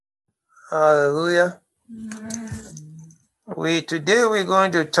Hallelujah. Today we're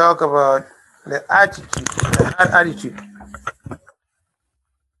going to talk about the attitude, the hard attitude.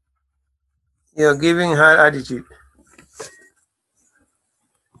 Your giving hard attitude.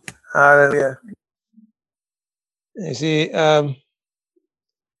 Hallelujah. You see, yeah,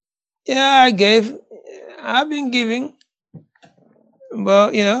 I've been giving,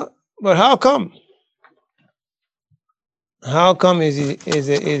 but but how come? How come is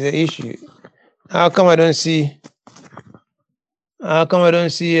a issue? How come I don't see? How come I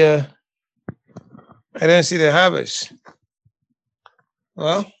don't see? I don't see the harvest.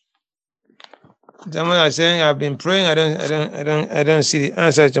 Well, someone is saying I've been praying. I don't see the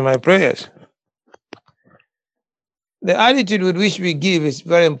answer to my prayers. The attitude with which we give is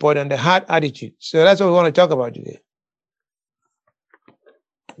very important. The heart attitude. So that's what we want to talk about today.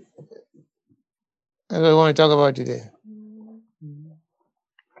 That's what we want to talk about today.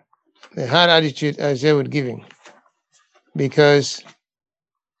 The heart attitude, I say, with giving. Because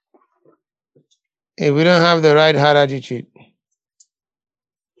if we don't have the right heart attitude,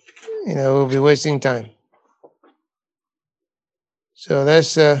 we'll be wasting time. So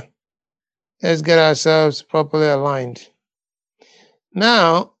let's get ourselves properly aligned.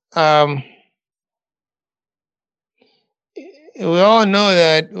 Now, we all know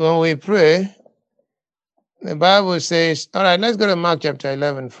that when we pray, the Bible says, all right, let's go to Mark chapter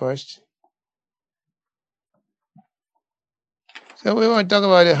 11 first. So we want to talk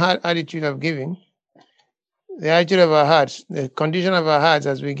about the heart attitude of giving, the attitude of our hearts, the condition of our hearts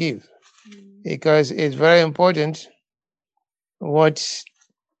as we give, because it's very important what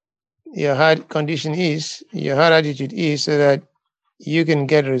your heart condition is, your heart attitude is, so that you can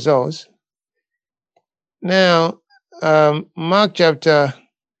get results. Now, Mark chapter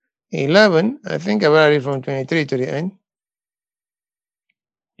 11, I think I read it from 23 to the end.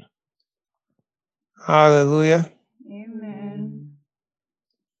 Hallelujah. Amen.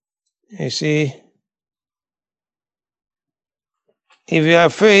 You see, if you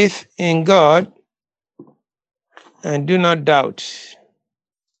have faith in God and do not doubt,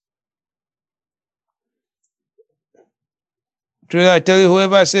 truly I tell you,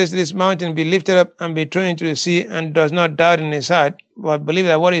 whoever says to this mountain, be lifted up and be thrown into the sea, and does not doubt in his heart, but believe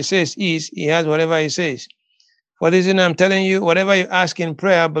that what he says is, he has whatever he says. For this reason I'm telling you, whatever you ask in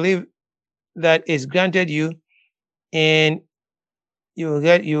prayer, believe that is granted you, and you will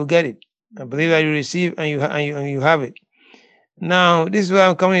get it. I believe that you receive and you have it. Now, this is where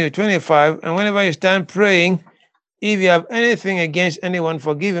I'm coming to 25. And whenever you stand praying, if you have anything against anyone,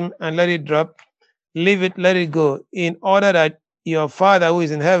 forgive him and let it drop. Leave it, let it go, in order that your Father who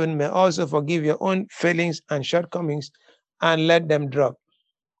is in heaven may also forgive your own failings and shortcomings and let them drop.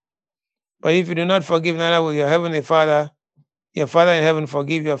 But if you do not forgive, neither will your heavenly Father, your Father in heaven,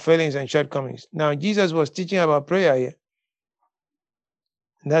 forgive your failings and shortcomings. Now, Jesus was teaching about prayer here.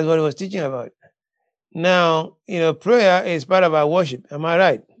 That's what he was teaching about. Now, prayer is part of our worship. Am I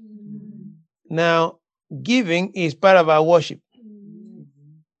right? Mm-hmm. Now, giving is part of our worship. Mm-hmm.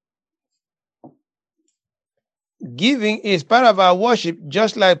 Giving is part of our worship,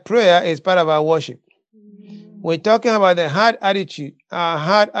 just like prayer is part of our worship. Mm-hmm. We're talking about the heart attitude, our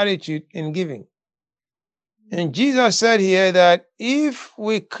heart attitude in giving. And Jesus said here that if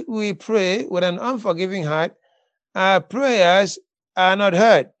we pray with an unforgiving heart, our prayers are not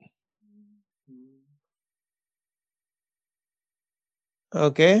heard.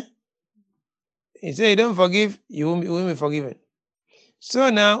 Okay? He said, you don't forgive, you won't be forgiven. So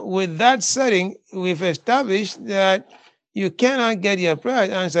now, with that setting, we've established that you cannot get your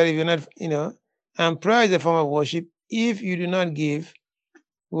prayer answered if you're not, and prayer is a form of worship if you do not give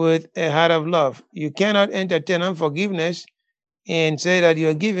with a heart of love. You cannot entertain unforgiveness and say that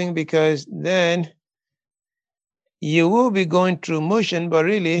you're giving, because then you will be going through motion, but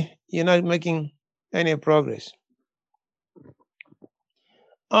really you're not making any progress.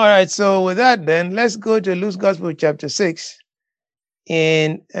 All right, so with that, then let's go to Luke's Gospel, chapter 6,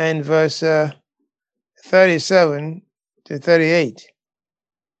 and verse 37 to 38.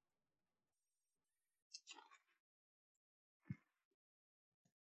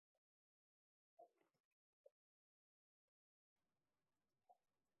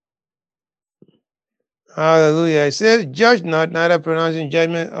 Hallelujah. It says, judge not, neither pronouncing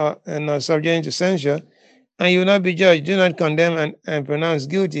judgment nor subjecting to censure, and you will not be judged. Do not condemn and pronounce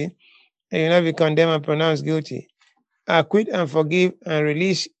guilty, and you will not be condemned and pronounced guilty. Acquit and forgive and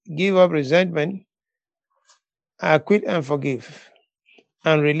release. Give up resentment. Acquit and forgive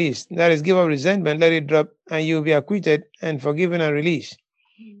and release. That is, give up resentment, let it drop, and you will be acquitted and forgiven and released.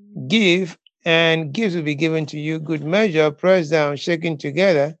 Give, and gifts will be given to you. Good measure, pressed down, shaken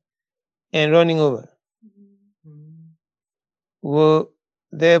together, and running over. Will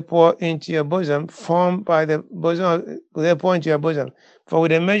they pour into your bosom, formed by the bosom, will they pour into your bosom? For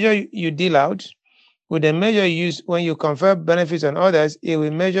with the measure you deal out, with the measure you use when you confer benefits on others, it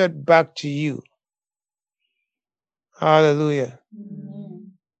will measure back to you. Hallelujah.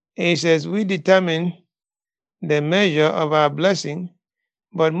 It says we determine the measure of our blessing,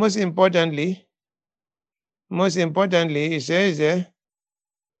 but most importantly, it says there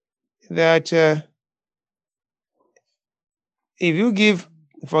that if you give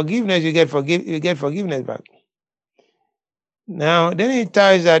forgiveness, you get forgiveness back. Now, then it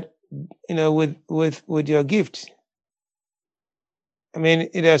ties that with your gift. I mean,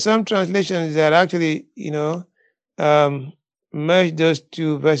 there are some translations that actually merge those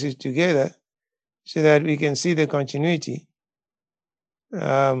two verses together so that we can see the continuity.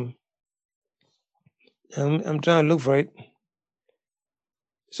 I'm trying to look for it.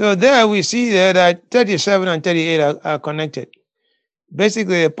 So there we see there that 37 and 38 are connected.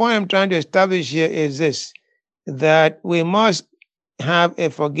 Basically, the point I'm trying to establish here is this, that we must have a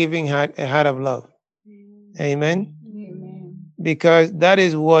forgiving heart, a heart of love. Amen? Amen. Because that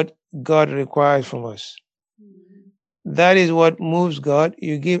is what God requires from us. That is what moves God.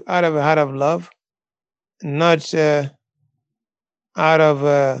 You give out of a heart of love, not out of,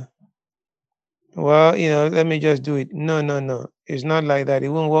 let me just do it. No. It's not like that. It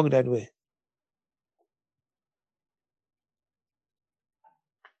won't work that way.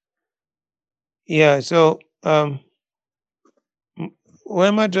 Yeah, so what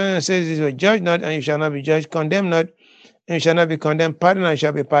am I trying to say is this: judge not, and you shall not be judged. Condemn not, and you shall not be condemned. Pardon, and you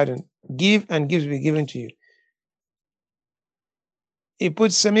shall be pardoned. Give, and gifts will be given to you. He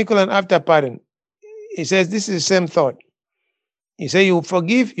puts semicolon after pardon. He says this is the same thought. He says you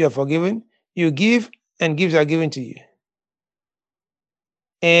forgive, you are forgiven. You give, and gifts are given to you.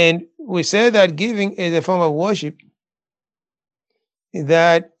 And we say that giving is a form of worship.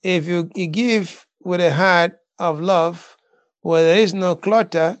 That if you give with a heart of love, where there is no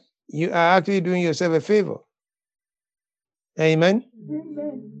clutter, you are actually doing yourself a favor. Amen?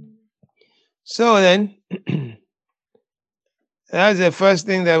 Amen. So then, that's the first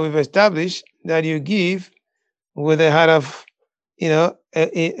thing that we've established, that you give with a heart of,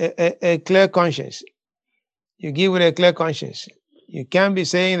 a clear conscience. You give with a clear conscience. You can't be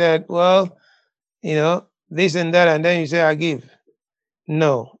saying that, well, this and that, and then you say, I give.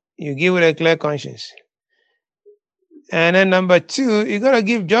 No, you give with a clear conscience. And then number two, you got to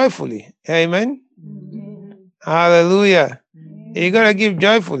give joyfully. Amen? Amen. Hallelujah. You got to give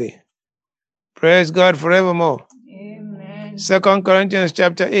joyfully. Praise God forevermore. Amen. 2 Corinthians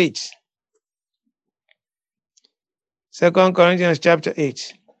chapter 8. 2 Corinthians chapter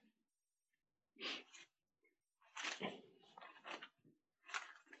 8.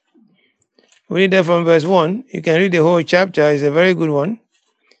 Read that from verse 1. You can read the whole chapter. It's a very good one.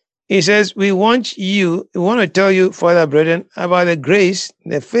 It says, we want to tell you, further brethren, about the grace,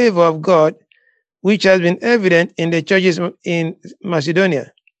 the favor of God, which has been evident in the churches in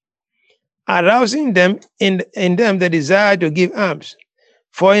Macedonia, arousing them in them the desire to give alms.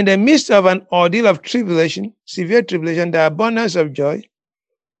 For in the midst of an ordeal of tribulation, severe tribulation, the abundance of joy,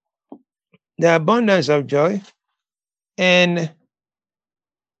 and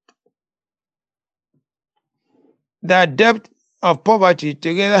the depth of poverty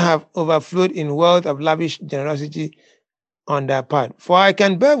together have overflowed in wealth of lavish generosity on their part. For as I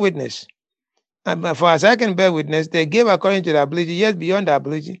can bear witness, they gave according to their ability, yet beyond their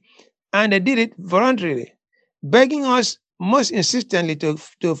ability, and they did it voluntarily, begging us most insistently to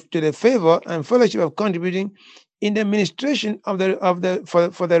the favor and fellowship of contributing in the ministration for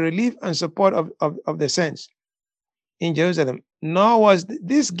the relief and support of the saints in Jerusalem. Nor was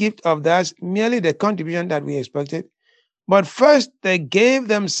this gift of theirs merely the contribution that we expected, but first they gave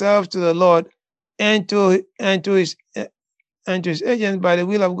themselves to the Lord and to his agents by the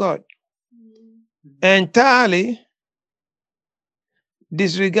will of God, entirely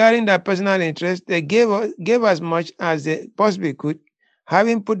disregarding their personal interest. They gave as much as they possibly could,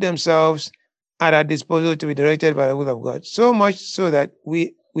 having put themselves at our disposal to be directed by the will of God. So much so that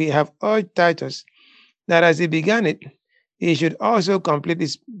we have urged Titus that as he began it, he should also complete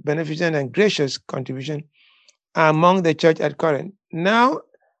his beneficent and gracious contribution among the church at Corinth. Now,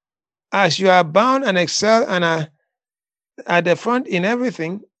 as you are bound and excel and are at the front in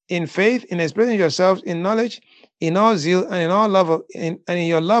everything, in faith, in expressing yourselves, in knowledge, in all zeal, and in all love, and in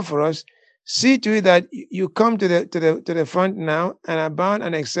your love for us, see to it that you come to the front now and are bound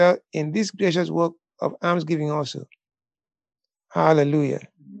and excel in this gracious work of almsgiving also. Hallelujah.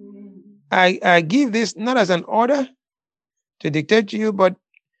 I give this not as an order to dictate to you, but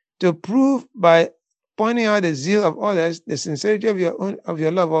to prove by pointing out the zeal of others, the sincerity of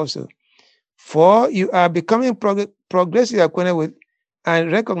your love also. For you are becoming progressively acquainted with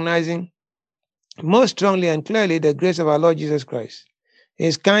and recognizing most strongly and clearly the grace of our Lord Jesus Christ.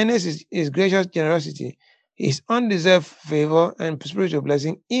 His kindness, his gracious generosity, his undeserved favor and spiritual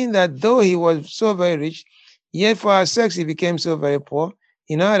blessing, in that though he was so very rich, yet for our sakes he became so very poor,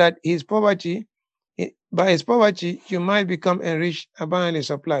 in order that by his poverty you might become enriched, abundantly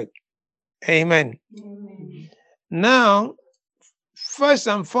supplied. Amen. Amen. Now, first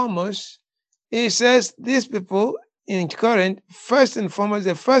and foremost, he says these people in Corinth, first and foremost,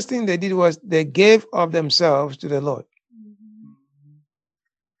 the first thing they did was they gave of themselves to the Lord.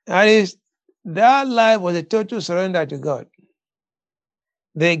 That is, their life was a total surrender to God.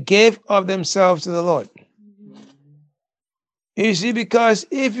 They gave of themselves to the Lord. You see, because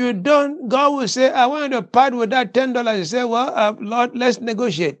if you don't, God will say, I want you to part with that $10. You say, well, Lord, let's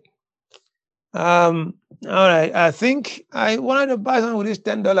negotiate. All right, I think I wanted to buy something with this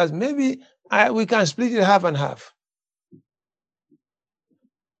 $10. Maybe we can split it half and half.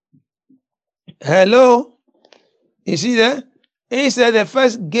 Hello? You see that? He said they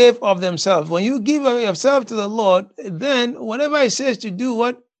first gave of themselves. When you give of yourself to the Lord, then whatever he says to do,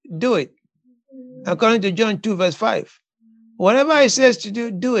 what? Do it. According to John 2, verse 5. Whatever he says to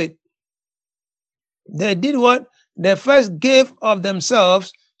do, do it. They did what? They first gave of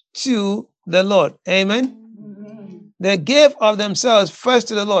themselves to the Lord. Amen? Amen. They gave of themselves first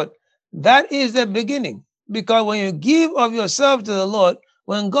to the Lord. That is the beginning. Because when you give of yourself to the Lord,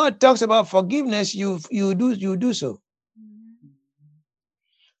 when God talks about forgiveness, you do so.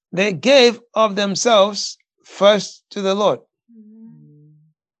 They gave of themselves first to the Lord.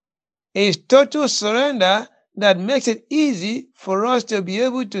 It's total surrender that makes it easy for us to be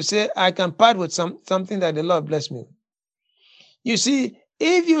able to say, I can part with something that the Lord bless me. You see,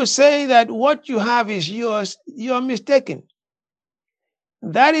 if you say that what you have is yours, you're mistaken.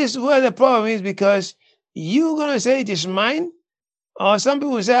 That is where the problem is, because you're going to say it is mine, or some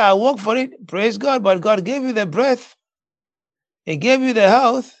people say, I work for it. Praise God, but God gave you the breath. He gave you the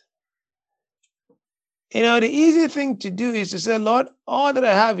health. You know, the easy thing to do is to say, Lord, all that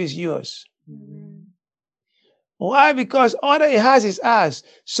I have is yours. Why? Because all that he has is ours.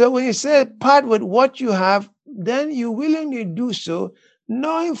 So when you say part with what you have, then you willingly do so,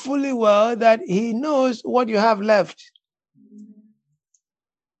 knowing fully well that he knows what you have left.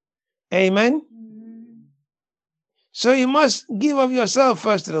 Amen? So you must give of yourself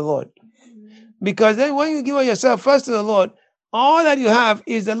first to the Lord. Because then when you give of yourself first to the Lord, all that you have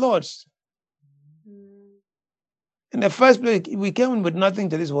is the Lord's. In the first place, we came with nothing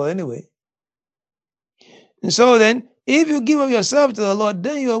to this world anyway. And so then, if you give of yourself to the Lord,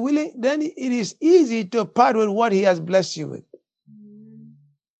 then you are willing, then it is easy to part with what he has blessed you with.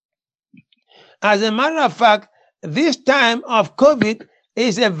 As a matter of fact, this time of COVID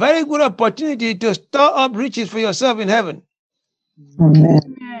is a very good opportunity to store up riches for yourself in heaven.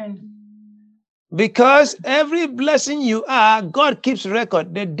 Amen. Because every blessing you are, God keeps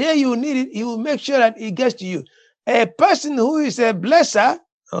record. The day you need it, he will make sure that it gets to you. A person who is a blesser,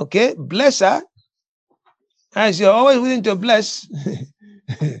 okay, blesser, as you're always willing to bless,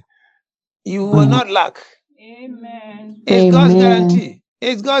 you will not lack. Amen. It's God's guarantee.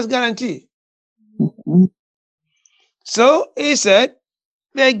 It's God's guarantee. So he said,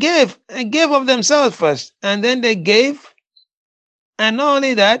 they gave of themselves first, and then they gave, and not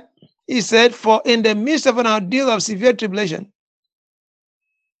only that, he said, for in the midst of an ordeal of severe tribulation,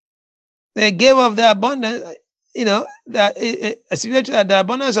 they gave of their abundance, you know, the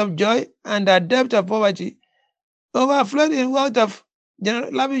abundance of joy and the depth of poverty overflowed in wealth of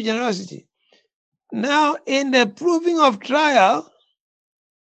lavish generosity. Now, in the proving of trial,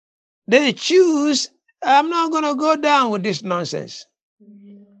 they choose, I'm not going to go down with this nonsense.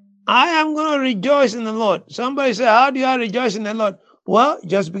 I am going to rejoice in the Lord. Somebody say, how do I rejoice in the Lord? Well,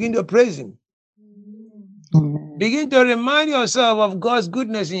 just begin to praise him. Begin to remind yourself of God's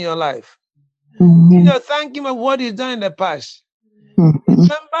goodness in your life. Begin to thank him for what he's done in the past.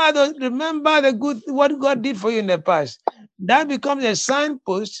 Remember the good, what God did for you in the past. That becomes a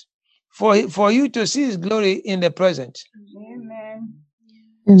signpost for you to see his glory in the present. Amen.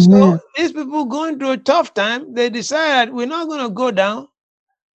 So these people going through a tough time, they decided we're not going to go down.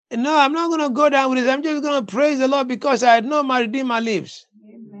 No, I'm not going to go down with this. I'm just going to praise the Lord because I know my Redeemer lives.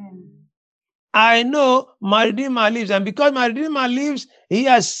 Amen. I know my Redeemer lives. And because my Redeemer lives, He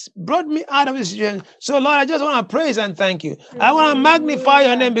has brought me out of this situation. So, Lord, I just want to praise and thank you. I want to magnify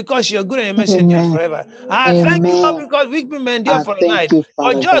your name because you're good and your mercy endures Amen. forever. I thank you, Lord, Amen. because weak people endure I for a thank night, you,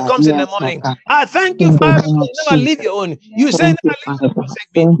 but Father joy God. comes in the Yes, Lord morning. God. I thank you, In the Father, name of because you never leave Jesus. your own. You say Thank you, never leave Father nor God.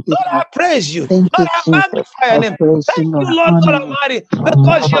 forsake me. Thank you, Lord, I Lord. praise you. Thank Lord, you, I Jesus. magnify your I name. praise you, Thank Lord. you, I Lord honor God you. Almighty, I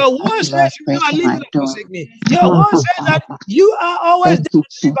because your magnify word you. I says you praise never and leave I me nor adore forsake you. me. Your Thank word you, says Father that God. you are always Thank there you, to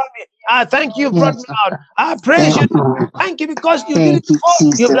Jesus. deliver me. I thank you, brought me Yes, Lord out. God. I praise Thank you. you, Lord. Thank you because you did it Thank you, before,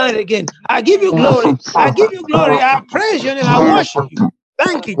 you've Jesus. done it again. I give you Thank glory. you, I give you glory. Jesus. I praise your name. I worship you.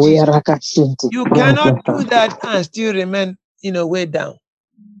 Thank you, We Jesus. are Rakashinti. You Thank you, cannot do that and still remain, way down.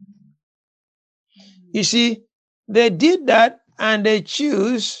 You see, they did that and they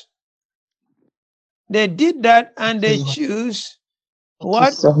choose. They did that and they Lord. choose Thank you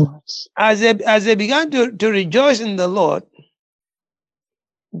what? so much. As they began to rejoice in the Lord,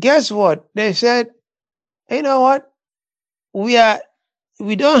 guess what? They said, you know what? We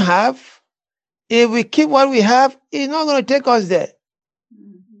don't have. If we keep what we have, it's not going to take us there.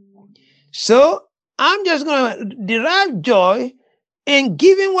 So I'm just going to derive joy in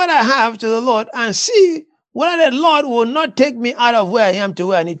giving what I have to the Lord and see whether the Lord will not take me out of where I am to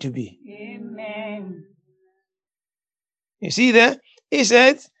where I need to be. Amen. You see there? He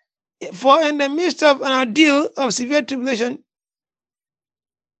says, for in the midst of an ordeal of severe tribulation,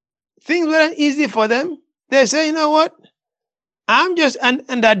 things weren't easy for them. They say, you know what? I'm just and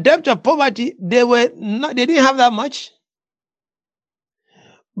the depth of poverty, they didn't have that much,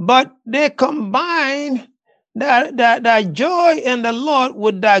 but they combined the joy in the Lord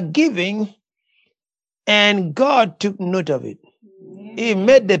with that giving, and God took note of it. He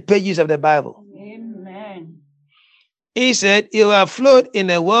made the pages of the Bible. Amen. He said, "You will float in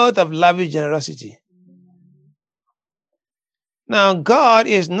a world of lavish generosity." Now, God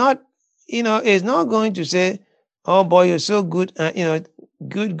is not, is not going to say, "Oh boy, you're so good,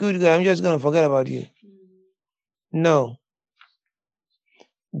 good. I'm just going to forget about you." No,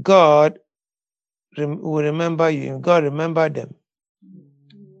 God will remember you. God remember them.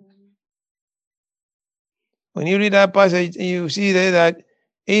 When you read that passage, you see there that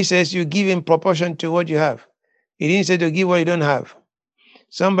he says you give in proportion to what you have. He didn't say to give what you don't have.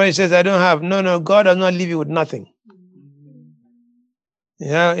 Somebody says, I don't have. No, God does not leave you with nothing.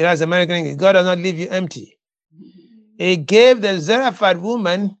 That's American English. God does not leave you empty. He gave the Zarephath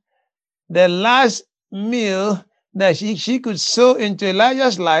woman the last meal that she could sow into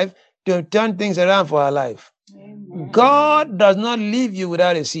Elijah's life to turn things around for her life. Amen. God does not leave you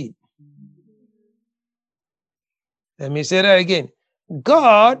without a seed. Let me say that again.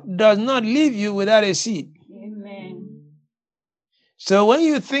 God does not leave you without a seed. Amen. So when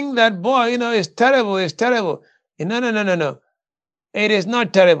you think that, boy, it's terrible, no. It is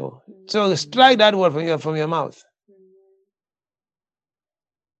not terrible. So strike that word from your mouth.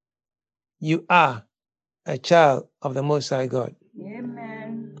 You are a child of the Most High God.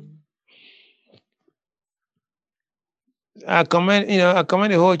 Amen. I commend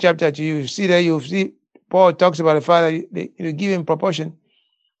the whole chapter to you. See there, you see Paul talks about the Father, you give him proportion.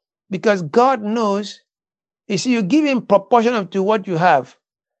 Because God knows, you see, you give him proportion to what you have.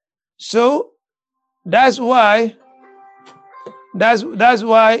 So that's why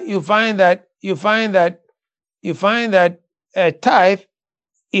you find that a tithe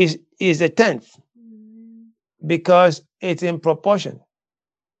is a tenth, because it's in proportion.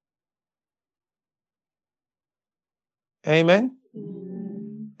 Amen.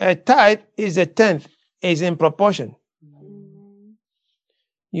 A tithe is a tenth, is in proportion.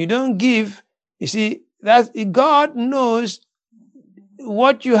 You don't give. You see, that God knows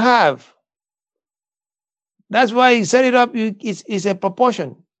what you have. That's why He set it up. It's a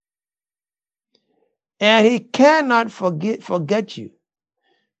proportion, and He cannot forget you.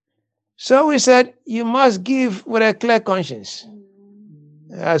 So we said you must give with a clear conscience,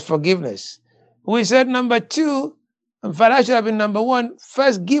 as forgiveness. We said number 2, and that should have been number 1.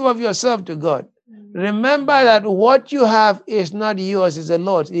 First, give of yourself to God. Remember that what you have is not yours; it's the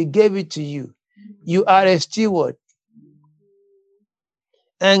Lord's. He gave it to you. You are a steward.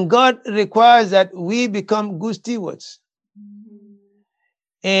 And God requires that we become good stewards.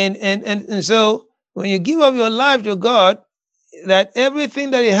 And so when you give up your life to God, that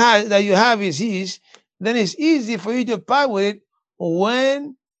everything that you have is His, then it's easy for you to part with it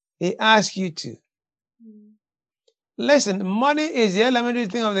when He asks you to. Listen, money is the elementary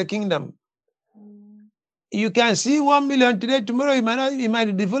thing of the kingdom. You can see 1 million today, tomorrow you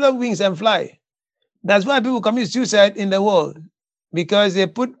might develop wings and fly. That's why people commit suicide in the world, because they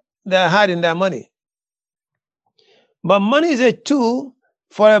put their heart in their money. But money is a tool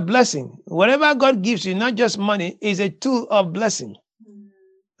for a blessing. Whatever God gives you, not just money, is a tool of blessing.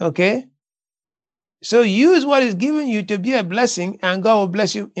 Okay? So use what is given you to be a blessing, and God will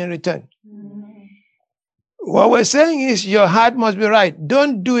bless you in return. What we're saying is your heart must be right.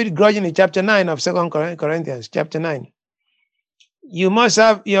 Don't do it grudgingly. Chapter 9 of 2 Corinthians, chapter 9. You must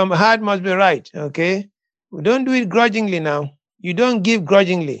have, your heart must be right. Okay? Don't do it grudgingly now. You don't give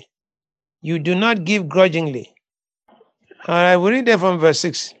grudgingly. You do not give grudgingly. All right, we read that from verse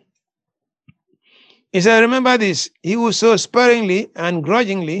 6. It says, remember this, he who sows sparingly and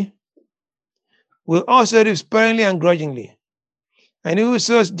grudgingly will also reap sparingly and grudgingly. And he who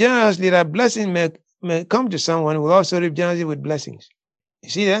sows generously that blessing may come to someone will also reap generously with blessings. You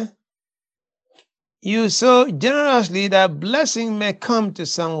see that? You sow generously that blessing may come to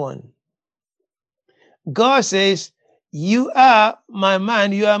someone. God says, you are my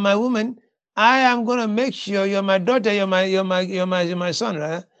man, you are my woman. I am going to make sure you're my daughter, you're my son,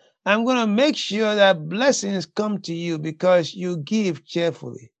 right? I'm going to make sure that blessings come to you because you give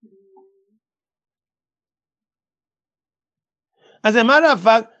cheerfully. As a matter of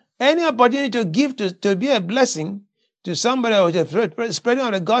fact, any opportunity to give to be a blessing to somebody or to spreading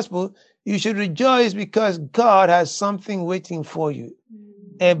of the gospel, you should rejoice because God has something waiting for you,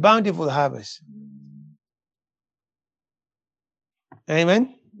 a bountiful harvest.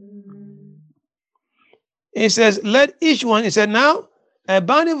 Amen. It says, let each one, it said, now a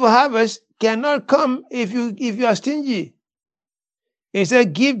bountiful harvest cannot come if you are stingy. It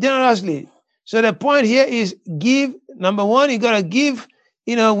said, give generously. So the point here is give. Number one, you got to give,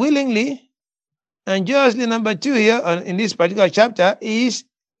 willingly. And generously, number two here in this particular chapter is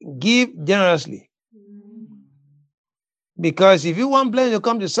give generously. Because if you want blessing to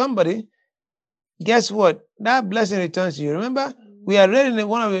come to somebody, guess what? That blessing returns to you. Remember, we are reading in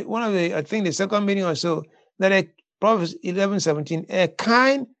one of the I think the second meeting or so, that Proverbs 11:17, a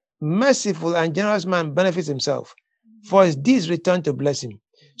kind, merciful, and generous man benefits himself, for his deeds return to bless him.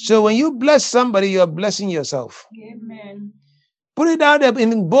 So when you bless somebody, you are blessing yourself. Amen. Put it out there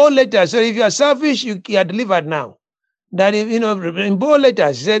in bold letters. So if you are selfish, you are delivered now. That if, in bold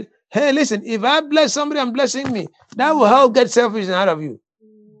letters, he said, hey, listen, if I bless somebody, I'm blessing me. That will help get selfishness out of you.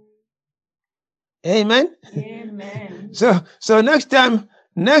 Amen. Amen. So next time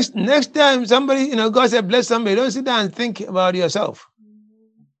somebody, God said bless somebody, don't sit down and think about yourself.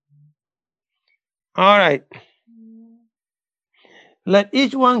 All right. Let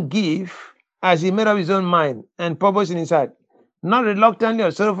each one give as he made up his own mind and purpose in his heart, not reluctantly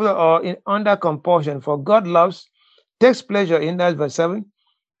or sorrowfully or under compulsion, for God takes pleasure in that, verse 7,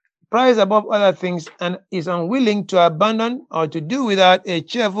 prize above other things, and is unwilling to abandon or to do without a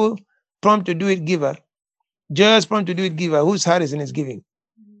cheerful, prompt to do it giver. Joyous, prompt to do it giver, whose heart is in his giving.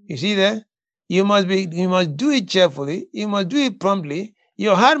 You see there? You must do it cheerfully. You must do it promptly.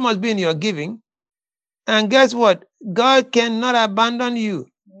 Your heart must be in your giving. And guess what? God cannot abandon you.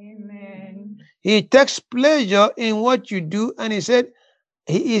 Amen. He takes pleasure in what you do, and he said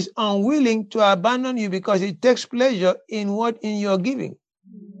he is unwilling to abandon you because he takes pleasure in your giving.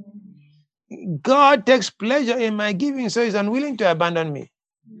 God takes pleasure in my giving, so he's unwilling to abandon me.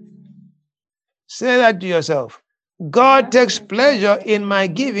 Say that to yourself. God takes pleasure in my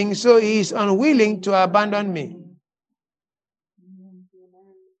giving, so he is unwilling to abandon me.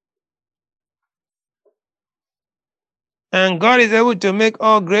 And God is able to make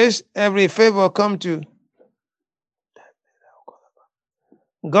all grace, every favor come to.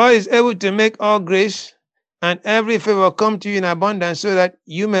 God is able to make all grace and every favor come to you in abundance, so that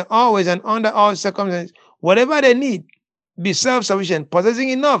you may always and under all circumstances, whatever they need, be self-sufficient, possessing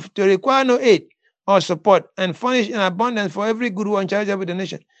enough to require no aid or support, and furnish in abundance for every good one charged with the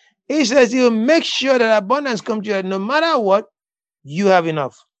nation. He says he'll make sure that abundance comes to you. No matter what, you have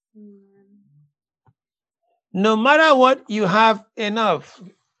enough. No matter what, you have enough.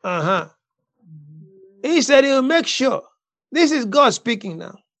 He said he will make sure. This is God speaking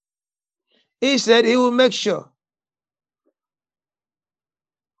now. He said he will make sure.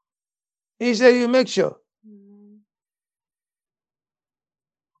 He said he will make sure.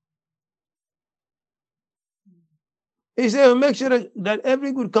 He said he will make sure that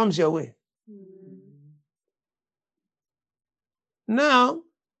every good comes your way. Now,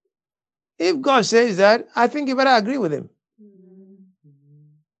 if God says that, I think you better agree with him.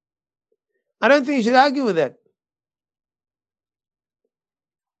 I don't think you should argue with that.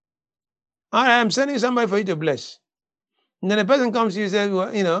 All right, I'm sending somebody for you to bless. And then the person comes to you and says,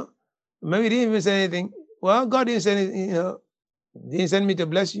 well, maybe he didn't even say anything. Well, God didn't say anything, didn't send me to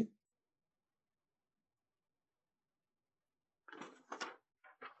bless you.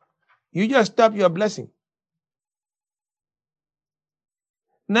 You just stop your blessing.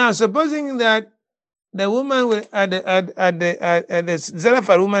 Now, supposing that the woman at the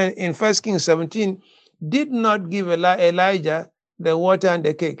Zarephath woman in 1 Kings 17 did not give Elijah the water and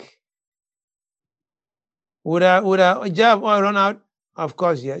the cake. Would a jar of oil run out? Of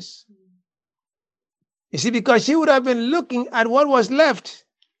course, yes. You see, because she would have been looking at what was left.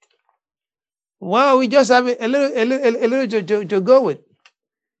 Well, we just have a little to go with.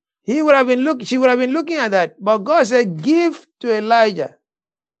 She would have been looking at that. But God said, give to Elijah.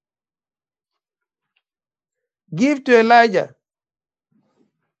 Give to Elijah.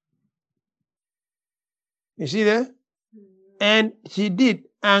 You see there? And she did,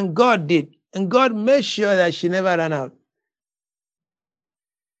 and God did. And God made sure that she never ran out.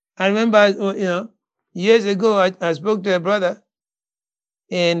 I remember, years ago, I spoke to a brother,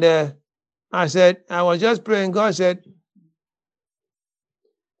 and I said, I was just praying. God said,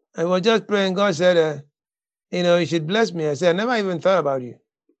 you should bless me. I said, I never even thought about you.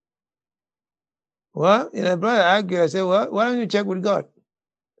 Well, brother argued. I said, well, why don't you check with God?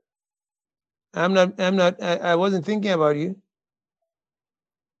 I wasn't thinking about you.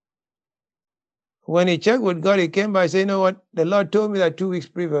 When he checked with God, he came by and said, you know what? The Lord told me that 2 weeks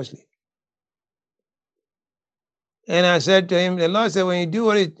previously. And I said to him, the Lord said, when you do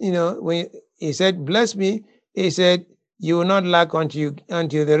he said, bless me, he said, you will not lack until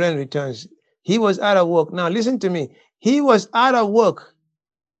the rain returns. He was out of work. Now listen to me. He was out of work.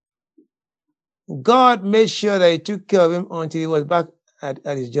 God made sure that he took care of him until he was back at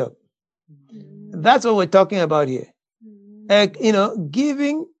his job. That's what we're talking about here.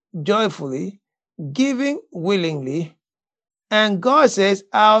 Giving joyfully, giving willingly, and God says,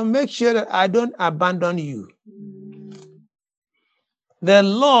 I'll make sure that I don't abandon you. The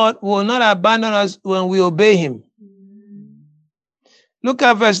Lord will not abandon us when we obey him. Look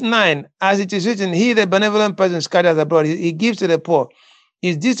at verse 9. As it is written, he, the benevolent person, scatters abroad. He gives to the poor.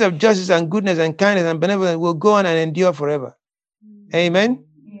 His deeds of justice and goodness and kindness and benevolence will go on and endure forever. Amen.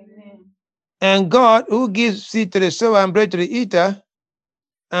 Amen. And God, who gives seed to the sower and bread to the eater,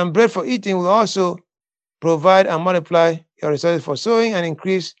 and bread for eating, will also provide and multiply your resources for sowing and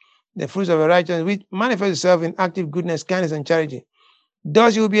increase the fruits of your righteousness, which manifests itself in active goodness, kindness, and charity.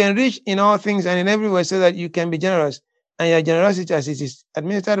 Thus you will be enriched in all things and in every way, so that you can be generous, and your generosity, as it is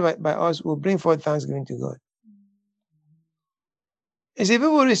administered by us, will bring forth thanksgiving to God. You see,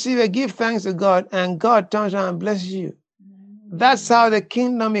 people receive a give thanks to God, and God turns around and blesses you. That's how the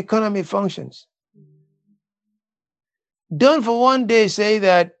kingdom economy functions. Don't for one day say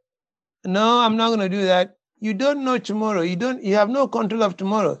that, no, I'm not going to do that. You don't know tomorrow. You have no control of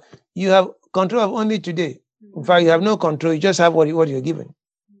tomorrow. You have control of only today. In fact, you have no control. You just have what you're given.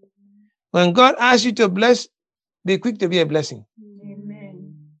 When God asks you to bless, be quick to be a blessing.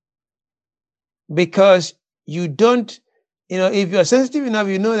 Amen. Because you don't, if you're sensitive enough,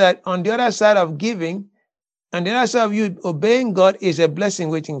 you know that on the other side of giving, and the other side of you obeying God is a blessing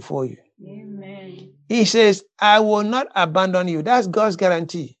waiting for you. Amen. He says, I will not abandon you. That's God's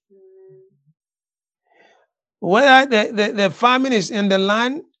guarantee. Whether the famine is in the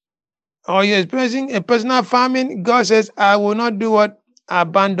land or you're experiencing a personal famine, God says, I will not do what?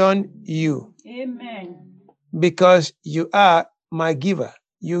 Abandon you. Amen. Because you are my giver.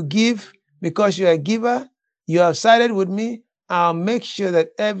 You give because you're a giver. You have sided with me. I'll make sure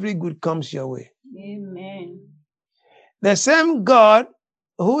that every good comes your way. Amen. The same God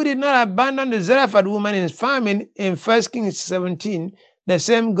who did not abandon the Zarephath woman in famine in 1 Kings 17, the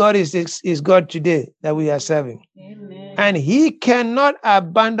same God is God today that we are serving. Amen. And he cannot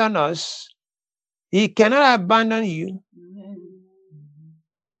abandon us. He cannot abandon you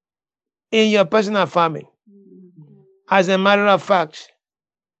in your personal famine. As a matter of fact,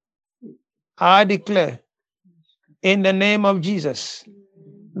 I declare in the name of Jesus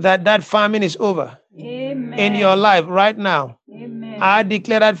that famine is over. Amen. In your life right now. Amen. I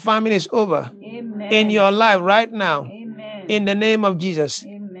declare that famine is over. Amen. In your life right now. Amen. In the name of Jesus.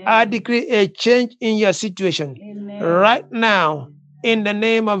 Amen. I decree a change in your situation. Amen. Right now. In the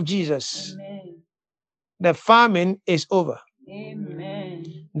name of Jesus. Amen. The famine is over.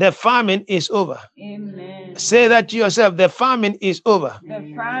 Amen. The famine is over. Amen. Say that to yourself. The famine is over.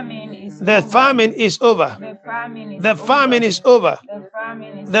 The famine is The over. famine is over. The famine is The famine is over. The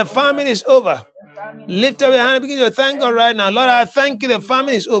famine is The famine is over. Lift up your hand and begin to thank God right now. Lord, I thank you. The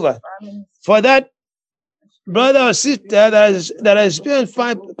famine is over. For that brother or sister that has experienced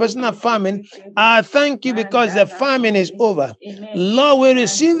personal famine, I thank you because the famine is over. Lord, we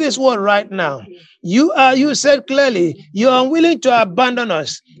receive this word right now. You said clearly, you are unwilling to abandon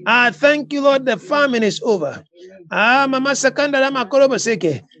us. I thank you, Lord, the famine is over. Mama Sakanda Rama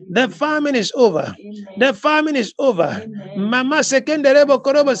Koroboseke. The famine is over. Amen. The famine is over. Amen. Mama sekenderebo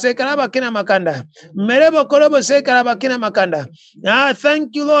korobo sekaraba kina makanda. Merebo korobo sekaraba kina makanda.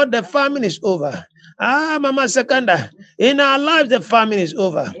 Thank you, Lord. The famine is over. Mama Sekanda, in our lives, the famine is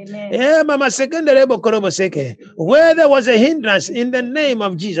over. Amen. Mama Sekanda Rebo Korobo Seke. Where there was a hindrance, in the name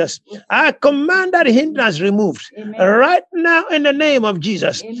of Jesus, I command that hindrance removed. Amen. Right now, in the name of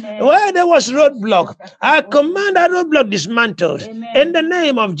Jesus. Amen. Where there was roadblock, I command that roadblock dismantled. Amen. In the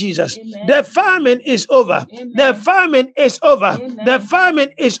name of Jesus. Amen. The famine is over. Amen. The famine is over. Amen. The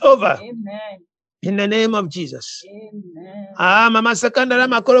famine is over. Amen. In the name of Jesus. Amen. Mama Sekanda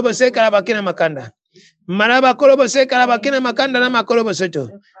Rama Korobo Seka Rabakina Makanda. Maraba korobo se karabakina makanda na makorobo seto.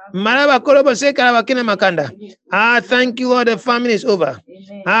 Maraba korobo se karabakina makanda. Thank you, Lord, the famine is over.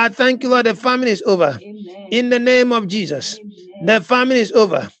 Thank you, Lord, the famine is over. In the name of Jesus, the famine is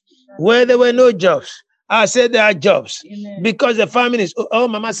over. Where there were no jobs, I said there are jobs. Because the famine is,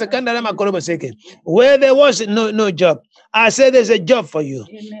 Mama Sekanda na makorobo seke. Where there was no job, I said there's a job for you.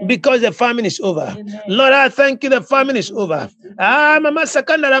 Because the famine is over. Lord, I thank you, the famine is over. Mama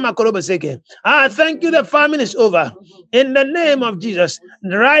Sekanda na makorobo seke. Thank you, the famine is over. In the name of Jesus,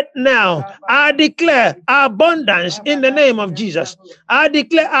 right now, I declare abundance in the name of Jesus. I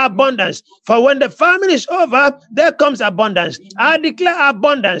declare abundance. For when the famine is over, there comes abundance. I declare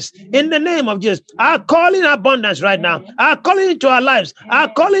abundance in the name of Jesus. I call in abundance right now. I call it into our lives. I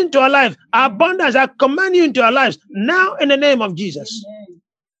call into our life abundance. I command you into our lives now in the name of Jesus.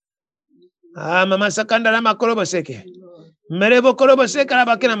 Mama Sakanda Rama Korobo Seke. Merebo Korobo Seke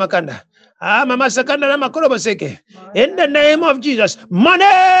Rabakina Makanda. Mama Sakanda Rama Korobo Seke. In the name of Jesus. Money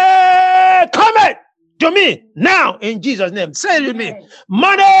coming to me now in Jesus' name. Say it with me.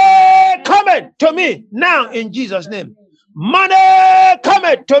 Money coming to me now in Jesus' name. Money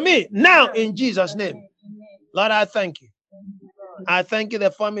coming to me now in Jesus' name. Lord, I thank you. I thank you.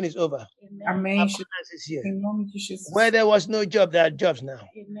 The famine is over. Amém. Abundance is here. Em nome de Jesus. Where there was no job, there are jobs now.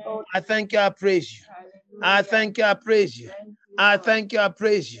 I thank you. I praise you. I thank you. I praise you. I thank you. I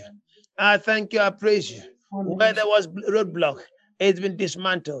praise you. I thank you. I praise you. Where there was roadblock, it's been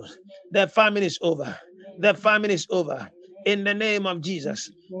dismantled. The famine is over. The famine is over. In the name of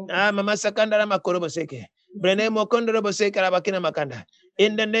Jesus. Mama Sakandara Makorobo Seke. Brenemo Kondorobo Seke Rabakina Makanda.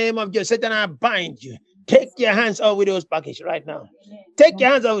 In the name of Jesus, Satan, I bind you. Take your hands off with those packages right now. Take your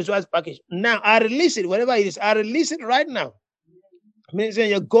hands off with those packages. Now, I release it, whatever it is, I release it right now. Meaning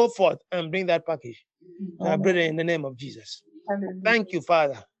you go forth and bring that package. Brother, in the name of Jesus. Thank you,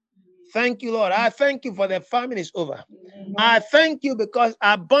 Father. Thank you, Lord. I thank you for the famine is over. I thank you because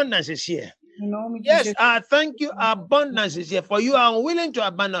abundance is here. Yes, I thank you. Abundance is here. For you are unwilling to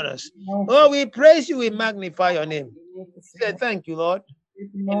abandon us. Oh, we praise you. We magnify your name. Say thank you, Lord.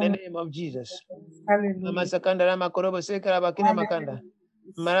 In the name of Jesus. Mama Sakanda Rama Korobo Seke Rabakina Makanda.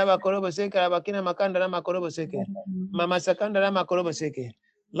 Maraba Korobo Seke Rabakina Makanda Rama Korobo Seke. Mama Sakanda Rama Korobo Seke.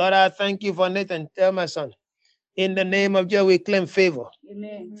 Lord, I thank you for Nathan. Tell my son. In the name of Jesus, we claim favor.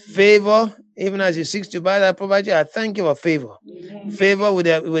 Amen. Favor, even as he seeks to buy that property, I thank you for favor. Amen. Favor with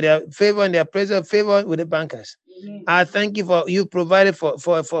their favor in their presence, favor with the bankers. Amen. I thank you for you provided for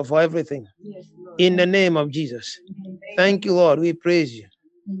everything. Yes, in the name of Jesus. Amen. Thank you, Lord. We praise you.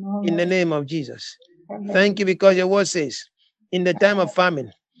 In the name of Jesus. Thank you because your word says, in the time of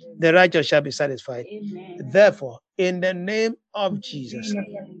famine, the righteous shall be satisfied. Amen. Therefore, in the name of Jesus,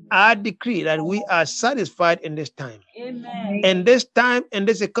 I decree that we are satisfied in this time. Amen. In this time, in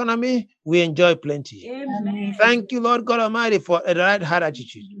this economy, we enjoy plenty. Amen. Thank you, Lord God Almighty, for a right heart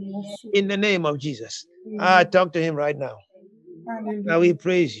attitude. In the name of Jesus. I talk to him right now. Now we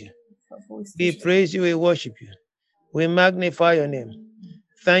praise you. We praise you, we worship you. We magnify your name.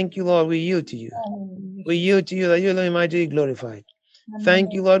 Thank you, Lord. We yield to you. We yield to you that you alone might be glorified.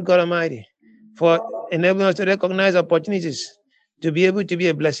 Thank you, Lord God Almighty, for enabling us to recognize opportunities to be able to be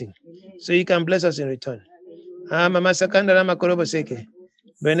a blessing. So you can bless us in return. I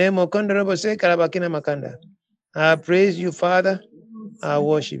praise you, Father. I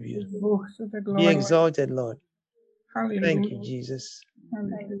worship you. Be exalted, Lord. Thank you, Jesus.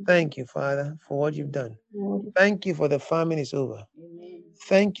 Thank you, Father, for what you've done. Thank you for the famine is over.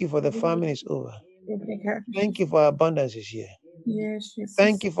 Thank you for the famine is over. Thank you for abundance is here.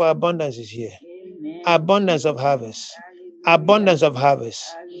 Thank you for abundance is here. Abundance of harvest. Abundance of harvest.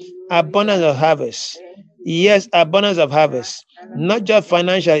 Abundance of harvest. Yes, abundance of harvest. Not just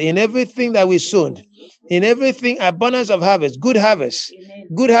financial, in everything that we sowed. In everything, abundance of harvest. Good harvest.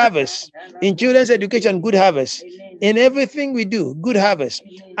 Good harvest. In children's education, good harvest. In everything we do, good harvest.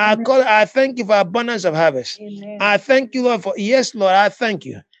 I thank you for abundance of harvest. I thank you, Lord, for yes, Lord, I thank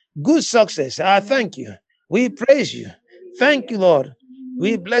you. Good success. I thank you. We praise you. Thank you, Lord.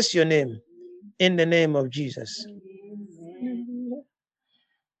 We bless your name in the name of Jesus. Hallelujah.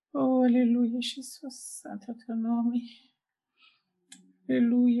 Oh, aleluia, Jesus. Santo teu nome.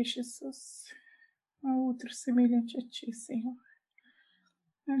 Aleluia, Jesus. Há outro semelhante a ti, Senhor.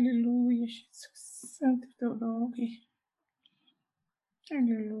 Aleluia, Jesus. Santo teu nome.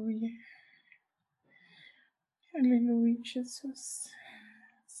 Aleluia. Aleluia, Jesus.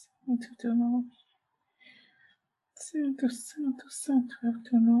 Santo teu nome. Santo, santo, santo é o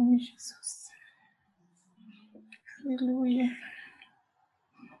teu nome, Jesus. Aleluia.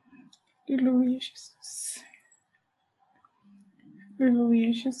 Aleluia, Jesus.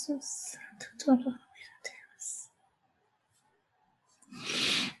 Aleluia, Jesus. Santo teu nome, Deus.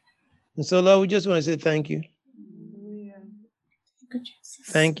 And so, Lord, we just want to say thank you. Thank you, Jesus.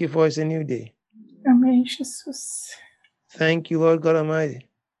 Thank you for it's a new day. Amém, Jesus. Thank you, Lord God Almighty,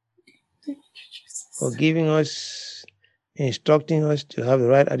 Thank you, Jesus. for giving us, instructing us to have the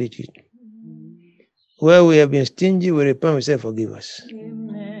right attitude. Where we have been stingy, we repent, we say, forgive us.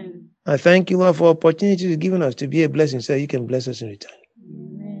 Amen. I thank you, Lord, for opportunities given us to be a blessing, so you can bless us in return.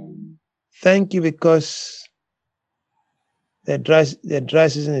 Amen. Thank you because the dry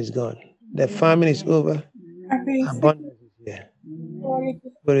season is gone. The famine is over. Amém, Senhor. Abundance is here. Glória a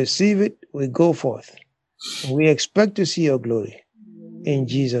We receive it, we go forth. We expect to see your glory in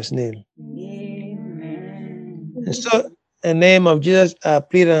Jesus' name. Amen. And so, in the name of Jesus, I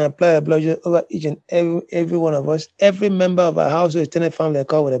plead and apply the blood of Jesus over each and every one of us. Every member of our household, extended family, are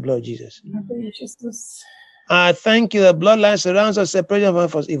covered with the blood of Jesus. Amém, Jesus. I thank you. The bloodline surrounds us, separating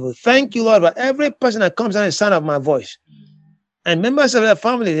us from evil. Thank you, Lord, for every person that comes under the sound of my voice. And members of the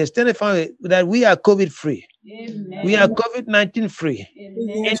family, the extended family, that we are COVID free. Amen. We are COVID-19 free.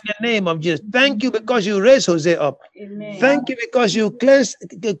 Amen. In the name of Jesus. Thank you because you raised Jose up. Amen. Thank you because you cleansed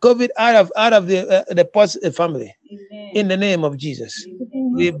the COVID out of the positive family. Amen. In the name of Jesus.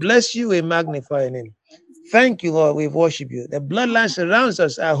 We bless you, we magnify your name. Thank you, Lord. We worship you. The bloodline surrounds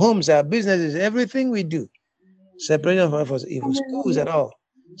us, our homes, our businesses, everything we do. Separation from us evil. Schools and all.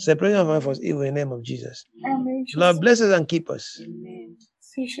 Separation from us evil in the name of Jesus. Amém, The Lord Jesus. bless us and keep us. Amen.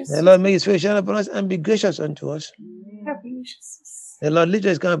 Sim, The Jesus. Lord make his face shine upon us and be gracious unto us. Amém, Jesus. The Lord lift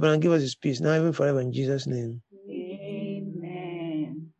his camp and give us his peace now, even forever, in Jesus' name.